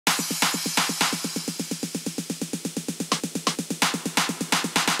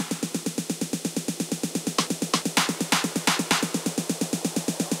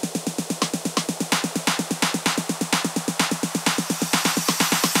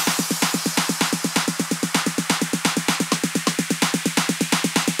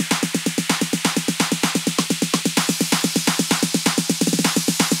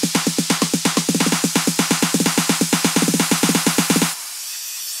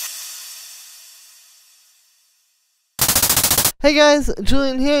Hey guys,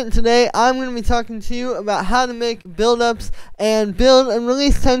 Julian here, and today I'm going to be talking to you about how to make build-ups and build and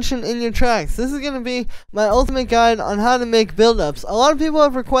release tension in your tracks. This is going to be my ultimate guide on how to make build-ups. A lot of people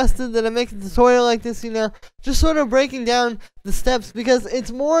have requested that I make a tutorial like this, just sort of breaking down the steps, because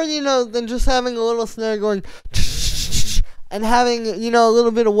it's more, than just having a little snare going and having, a little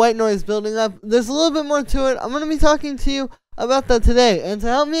bit of white noise building up. There's a little bit more to it. I'm going to be talking to you about that today, and to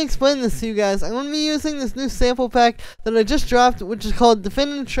help me explain this to you guys, I'm going to be using this new sample pack that I just dropped, which is called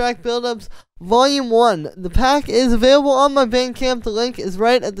Definitive Track Buildups Volume 1. The pack is available on my Bandcamp. The link is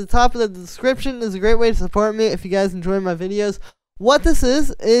right at the top of the description. It's a great way to support me if you guys enjoy my videos. What this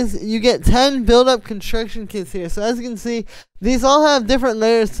is you get 10 build-up construction kits here. So as you can see, these all have different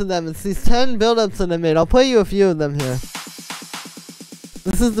layers to them. It's these 10 build-ups that I made. I'll play you a few of them here.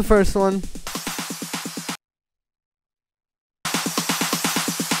 This is the first one.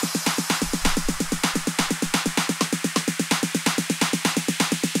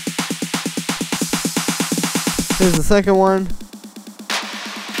 Here's the second one.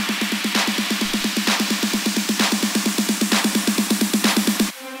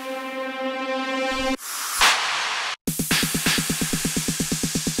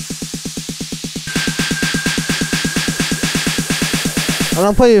 And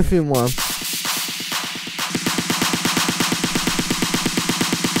I'll play you a few more.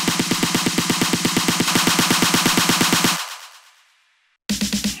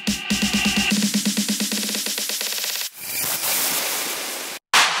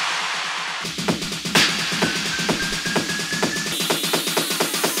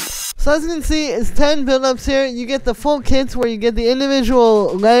 So as you can see, it's 10 build-ups here. You get the full kits where you get the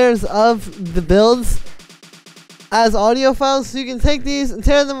individual layers of the builds as audio files, so you can take these and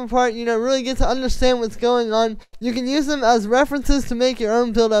tear them apart, really get to understand what's going on. You can use them as references to make your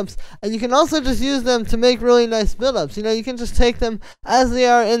own build-ups, and you can also just use them to make really nice build-ups. You can just take them as they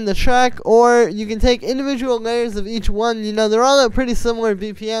are in the track, or you can take individual layers of each one. They're all at pretty similar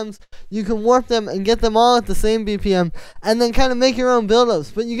BPMs. You can warp them and get them all at the same BPM, and then kind of make your own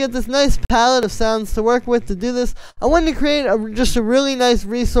build-ups. But you get this nice palette of sounds to work with to do this. I wanted to create just a really nice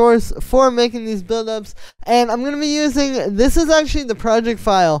resource for making these build-ups, and I'm going to be using, this is actually the project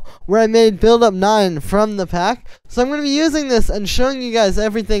file where I made Buildup 9 from the pack. So I'm going to be using this and showing you guys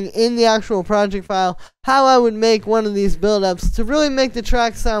everything in the actual project file, how I would make one of these build-ups to really make the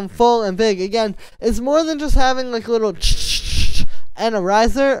track sound full and big. Again, it's more than just having like a little and a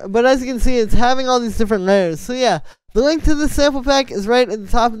riser, but as you can see, it's having all these different layers. So yeah, the link to this sample pack is right at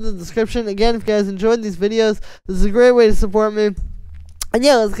the top of the description. Again, if you guys enjoyed these videos, this is a great way to support me. And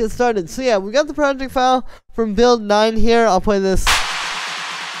yeah, let's get started. So yeah, we got the project file from Build 9 here. I'll play this.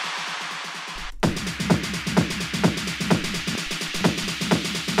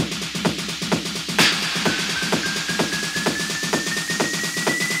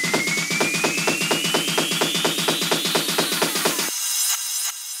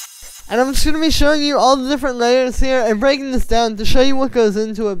 And I'm just going to be showing you all the different layers here and breaking this down to show you what goes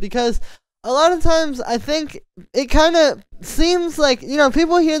into it, because a lot of times I think it kind of seems like,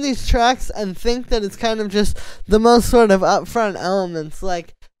 people hear these tracks and think that it's kind of just the most sort of upfront elements,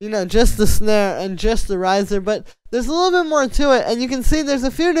 like, just the snare and just the riser, but there's a little bit more to it, and you can see there's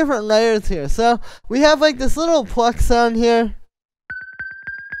a few different layers here. So we have like this little pluck sound here.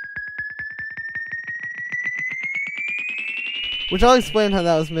 Which I'll explain how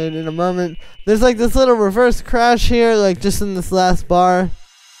that was made in a moment. There's like this little reverse crash here, like just in this last bar.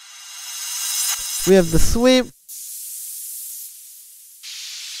 We have the sweep.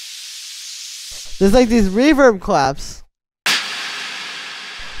 There's like these reverb claps,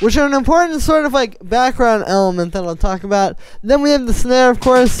 which are an important sort of like background element that I'll talk about. Then we have the snare, of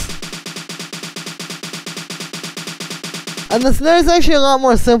course. And the snare is actually a lot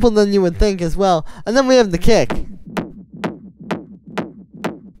more simple than you would think as well. And then we have the kick.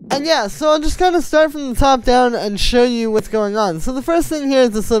 And yeah, so I'll just kind of start from the top down and show you what's going on. So the first thing here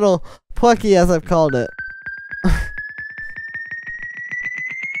is this little plucky, as I've called it.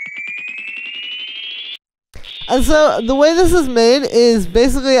 And so the way this is made is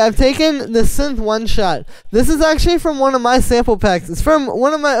basically I've taken the synth one shot. This is actually from one of my sample packs. It's from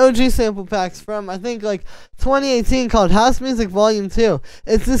one of my OG sample packs from, I think, like 2018, called House Music Volume 2.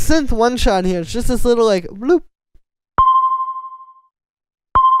 It's this synth one shot here. It's just this little like bloop.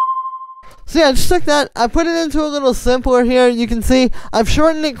 So yeah, I just took that, I put it into a little simpler here. You can see I've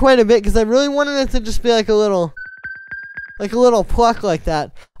shortened it quite a bit because I really wanted it to just be like a little pluck like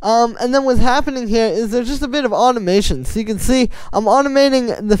that. And then what's happening here is there's just a bit of automation. So you can see I'm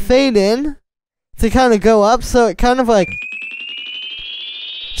automating the fade in to kind of go up, so it kind of like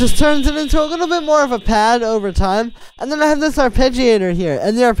just turns it into a little bit more of a pad over time. And then I have this arpeggiator here,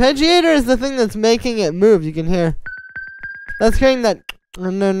 and the arpeggiator is the thing that's making it move. You can hear that's creating that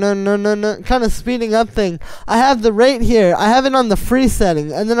no kind of speeding up thing. I have the rate here. I have it on the free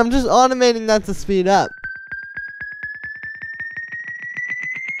setting, and then I'm just automating that to speed up.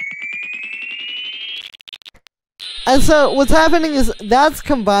 And so what's happening is that's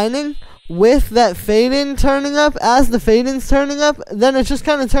combining with that fade in turning up. As the fade in's turning up, then it's just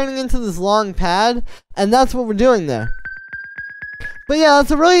kind of turning into this long pad, and that's what we're doing there. But yeah,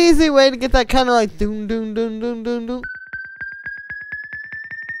 it's a really easy way to get that kind of like doom doom doom doom doom doom,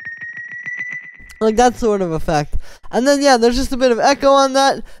 like that sort of effect. And then yeah, there's just a bit of echo on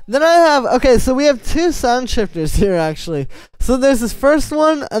that. Then I have, okay, so we have two sound shifters here actually. So there's this first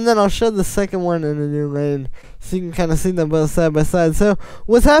one, and then I'll show the second one in a new lane, so you can kind of see them both side by side. So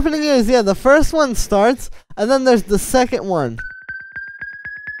what's happening here is, yeah, the first one starts, and then there's the second one.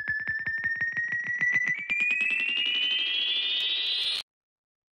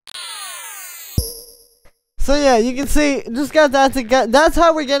 So yeah, you can see, just got that to get, that's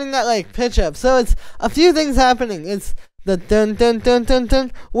how we're getting that like pitch up. So it's a few things happening. It's the dun dun dun dun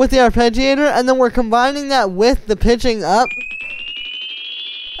dun with the arpeggiator, and then we're combining that with the pitching up.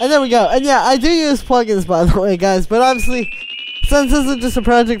 And there we go. And yeah, I do use plugins, by the way, guys, but obviously, since this is just a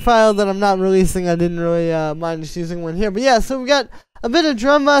project file that I'm not releasing, I didn't really mind just using one here. But yeah, so we got a bit of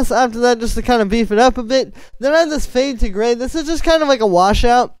drum bus after that, just to kind of beef it up a bit. Then I have this fade to gray. This is just kind of like a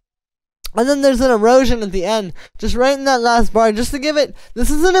washout. And then there's an erosion at the end, just right in that last bar, just to give it,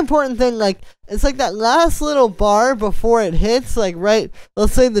 this is an important thing, like, it's like that last little bar before it hits, like right,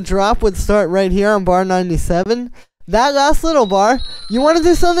 let's say the drop would start right here on bar 97. That last little bar, you want to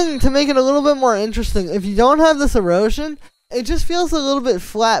do something to make it a little bit more interesting. If you don't have this erosion, it just feels a little bit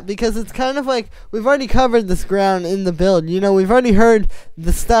flat, because it's kind of like we've already covered this ground in the build. You know, we've already heard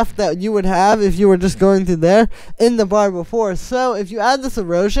the stuff that you would have if you were just going through there in the bar before. So if you add this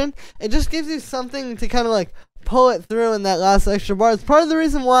erosion, it just gives you something to kind of like pull it through in that last extra bar. It's part of the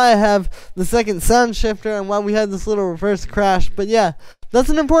reason why I have the second sound shifter and why we had this little reverse crash. But yeah, that's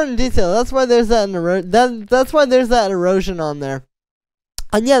an important detail. That's why there's that that's why there's that erosion on there.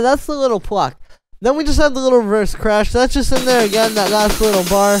 And yeah, that's the little pluck. Then we just have the little reverse crash. That's just in there again, that last little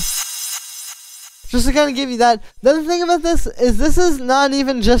bar. Just to kind of give you that. The other thing about this is not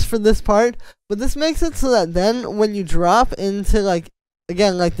even just for this part, but this makes it so that then when you drop into like,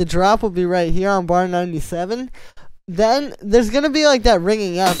 again, like the drop will be right here on bar 97, then there's going to be like that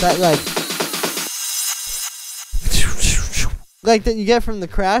ringing out, that like that you get from the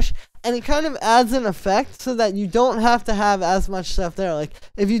crash. And it kind of adds an effect so that you don't have to have as much stuff there. Like,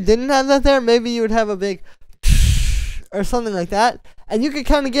 if you didn't have that there, maybe you would have a big or something like that. And you could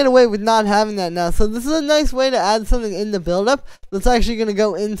kind of get away with not having that now. So this is a nice way to add something in the build-up that's actually going to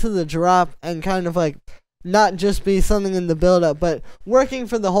go into the drop and kind of like not just be something in the build-up, but working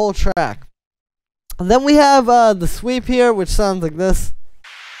for the whole track. And then we have the sweep here, which sounds like this.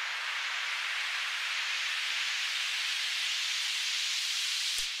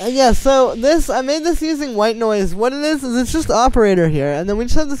 And yeah, so this, I made this using white noise. What it is it's just operator here. And then we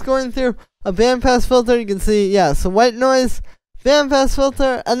just have this going through a bandpass filter. You can see, yeah, so white noise, bandpass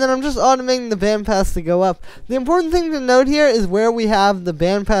filter, and then I'm just automating the bandpass to go up. The important thing to note here is where we have the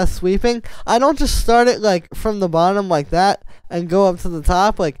bandpass sweeping. I don't just start it like from the bottom like that and go up to the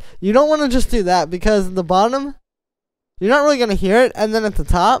top. Like, you don't want to just do that, because at the bottom, you're not really going to hear it. And then at the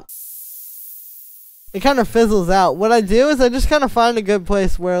top, it kind of fizzles out. What I do is I just kind of find a good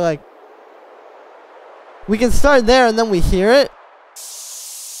place where like we can start there and then we hear it.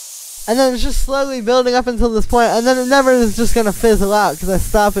 And then it's just slowly building up until this point, and then it never is just going to fizzle out because I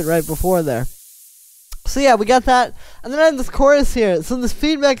stop it right before there. So yeah, we got that. And then I have this chorus here. So this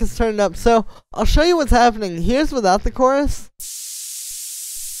feedback is turned up. So I'll show you what's happening. Here's without the chorus.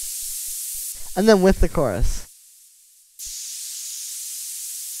 And then with the chorus.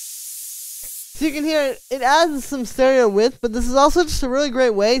 So you can hear it adds some stereo width, but this is also just a really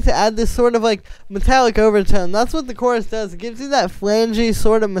great way to add this sort of like metallic overtone. That's what the chorus does. It gives you that flangey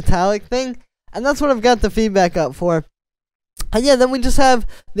sort of metallic thing, and that's what I've got the feedback up for. And yeah, then we just have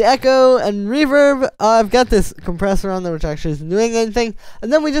the echo and reverb. I've got this compressor on there, which actually isn't doing anything.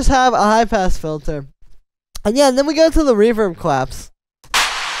 And then we just have a high pass filter. And yeah, and then we go to the reverb claps.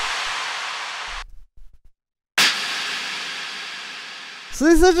 So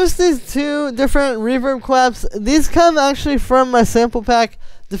these are just these two different reverb claps. These come actually from my sample pack,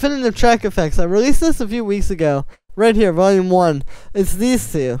 Definitive Track Effects. I released this a few weeks ago. Right here, volume 1. It's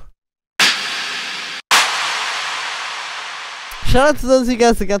these two. Shout out to those of you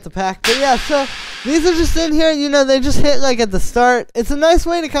guys that got the pack. But yeah, so These are just in here, you know, they just hit like at the start. It's a nice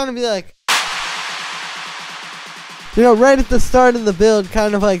way to kind of be like, you know, right at the start of the build,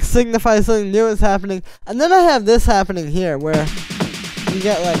 kind of like signify something new is happening. And then I have this happening here where you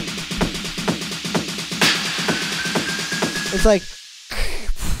get like, it's like,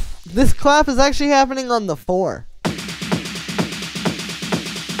 this clap is actually happening on the 4.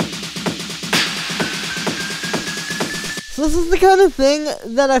 So this is the kind of thing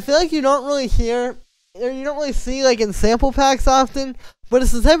that I feel like you don't really hear, or you don't really see like in sample packs often, but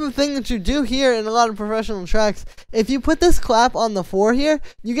it's the type of thing that you do hear in a lot of professional tracks. If you put this clap on the 4 here,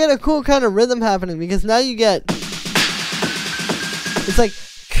 you get a cool kind of rhythm happening, because now you get, it's like,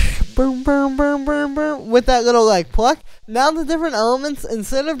 boom, boom, boom, boom, boom, with that little like pluck. Now the different elements,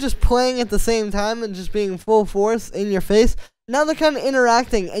 instead of just playing at the same time and just being full force in your face, now they're kind of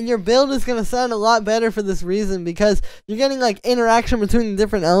interacting, and your build is going to sound a lot better for this reason, because you're getting like interaction between the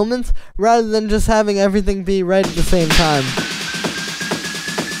different elements rather than just having everything be right at the same time.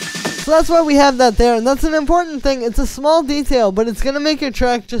 So that's why we have that there, and that's an important thing. It's a small detail, but it's going to make your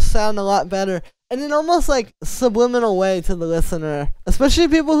track just sound a lot better in an almost like subliminal way to the listener, especially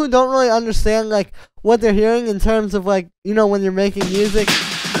people who don't really understand like what they're hearing in terms of like, you know, when you're making music.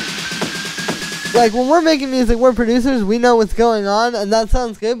 Like when we're making music, we're producers, we know what's going on, and that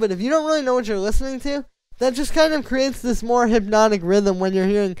sounds good, but if you don't really know what you're listening to, that just kind of creates this more hypnotic rhythm when you're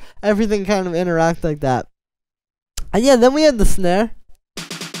hearing everything kind of interact like that. And yeah, then we had the snare.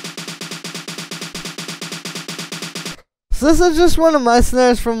 So this is just one of my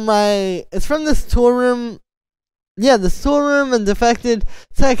snares from it's from this tool room. Yeah, this tool room and defected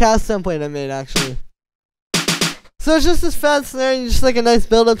tech house template I made actually. So it's just this fat snare, and just like a nice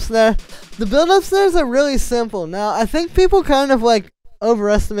build-up snare. The build-up snares are really simple. Now, I think people kind of like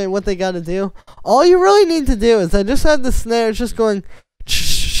overestimate what they gotta do. All you really need to do is, I just had the snare, it's just going,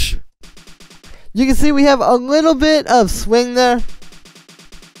 you can see we have a little bit of swing there.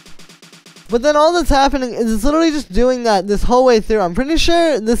 But then all that's happening is it's literally just doing that this whole way through. I'm pretty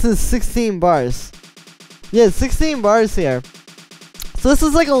sure this is 16 bars. Yeah, 16 bars here. So this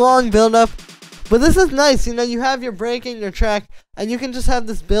is like a long build-up. But this is nice, you know, you have your break in your track, and you can just have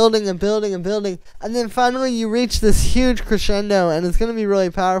this building and building and building, and then finally you reach this huge crescendo, and it's going to be really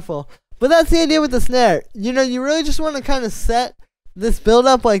powerful. But that's the idea with the snare. You know, you really just want to kind of set this build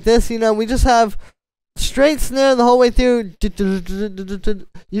up like this. You know, we just have straight snare the whole way through.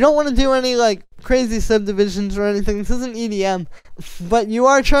 You don't want to do any, like, crazy subdivisions or anything. This isn't EDM. But you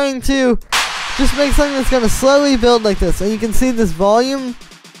are trying to just make something that's going to slowly build like this. And you can see this volume.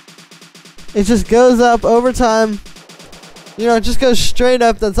 It just goes up over time. You know, it just goes straight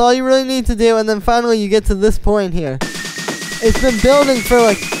up. That's all you really need to do. And then finally you get to this point here. It's been building for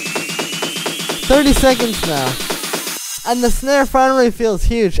like 30 seconds now. And the snare finally feels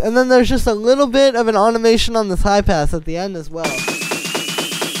huge. And then there's just a little bit of an automation on this high pass at the end as well.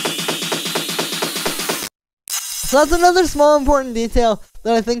 So that's another small important detail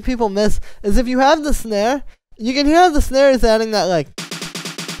that I think people miss. Is if you have the snare, you can hear how the snare is adding that like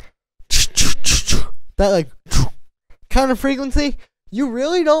kind of frequency. You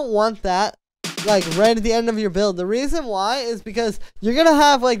really don't want that like right at the end of your build. The reason why is because you're gonna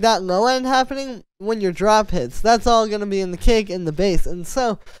have like that low end happening when your drop hits. That's all gonna be in the kick and the bass, and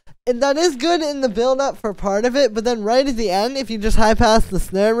so that is good in the build up for part of it. But then right at the end, if you just high pass the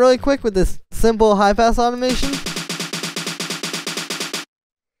snare really quick with this simple high pass automation,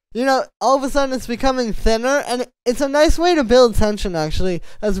 you know, all of a sudden it's becoming thinner, and it's a nice way to build tension, actually.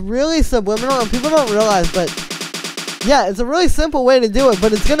 That's really subliminal, and people don't realize, but yeah, it's a really simple way to do it,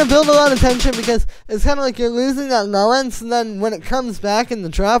 but it's going to build a lot of tension because it's kind of like you're losing that low end, so then when it comes back in the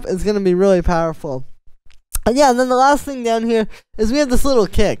drop, it's going to be really powerful. And yeah, and then the last thing down here is we have this little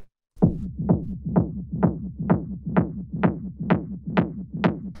kick.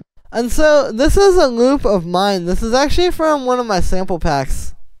 And so, this is a loop of mine. This is actually from one of my sample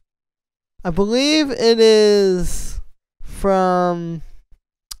packs. I believe it is from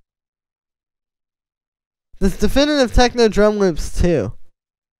this Definitive Techno Drum Loops 2.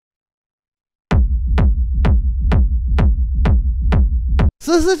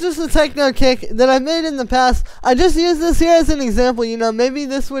 So this is just a techno kick that I made in the past. I just use this here as an example. You know, maybe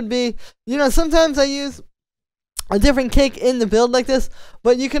this would be, you know, sometimes I use a different kick in the build like this,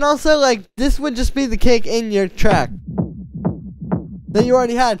 but you can also, like, this would just be the kick in your track that you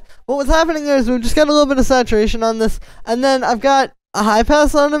already had. But what's happening there is we've just got a little bit of saturation on this, and then I've got a high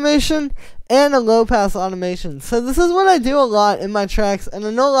pass automation and a low pass automation. So this is what I do a lot in my tracks, and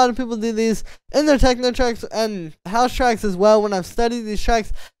I know a lot of people do these in their techno tracks and house tracks as well. When I've studied these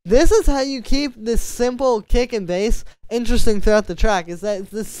tracks, this is how you keep this simple kick and bass interesting throughout the track, is that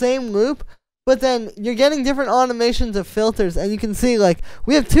it's the same loop, but then you're getting different automations of filters, and you can see like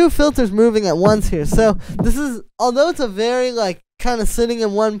we have 2 filters moving at once here. So this is, although it's a very like kind of sitting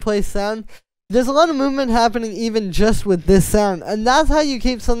in one place sound, there's a lot of movement happening even just with this sound, and that's how you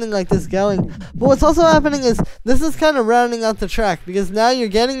keep something like this going. But what's also happening is this is kind of rounding out the track, because now you're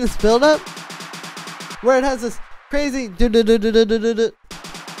getting this build up where it has this crazy do do do do do do do do,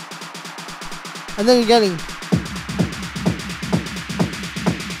 and then you're getting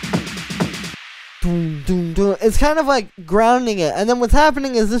doom, doom, doom. It's kind of like grounding it, and then what's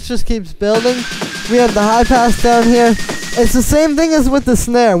happening is this just keeps building. We have the high pass down here. It's the same thing as with the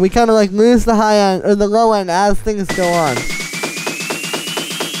snare. We kind of like lose the high end or the low end as things go on,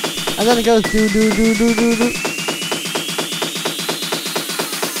 and then it goes do do do do do do,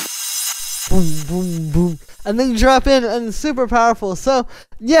 boom boom boom, and then you drop in, and it's super powerful. So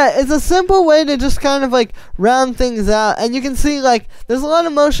yeah, it's a simple way to just kind of like round things out, and you can see like there's a lot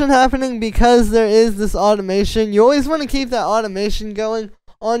of motion happening because there is this automation. You always want to keep that automation going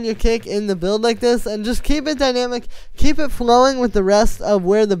on your kick in the build like this, and just keep it dynamic, keep it flowing with the rest of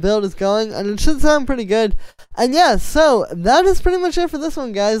where the build is going, and it should sound pretty good. And yeah, so that is pretty much it for this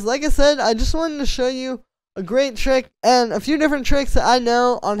one, guys. Like I said, I just wanted to show you a great trick and a few different tricks that I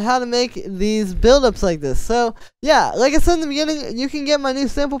know on how to make these build-ups like this. So yeah, like I said in the beginning, you can get my new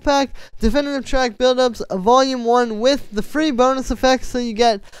sample pack, Definitive Track Buildups, Volume 1 with the free bonus effects. So you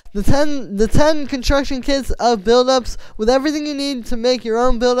get the 10 construction kits of build-ups with everything you need to make your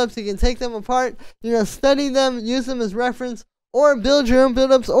own build-ups. You can take them apart, you know, study them, use them as reference, or build your own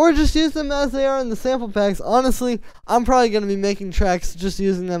build-ups, or just use them as they are in the sample packs. Honestly, I'm probably going to be making tracks just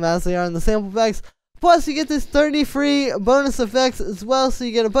using them as they are in the sample packs. Plus, you get this 30 free bonus effects as well, so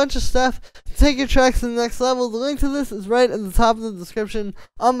you get a bunch of stuff to take your tracks to the next level. The link to this is right at the top of the description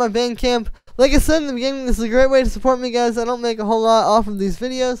on my Bandcamp. Like I said in the beginning, this is a great way to support me, guys. I don't make a whole lot off of these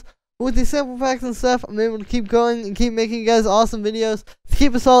videos, but with these sample packs and stuff, I'm able to keep going and keep making you guys awesome videos to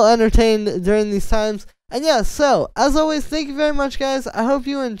keep us all entertained during these times. And yeah, so, as always, thank you very much, guys. I hope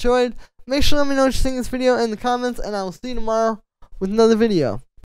you enjoyed. Make sure to let me know what you think of this video in the comments, and I will see you tomorrow with another video.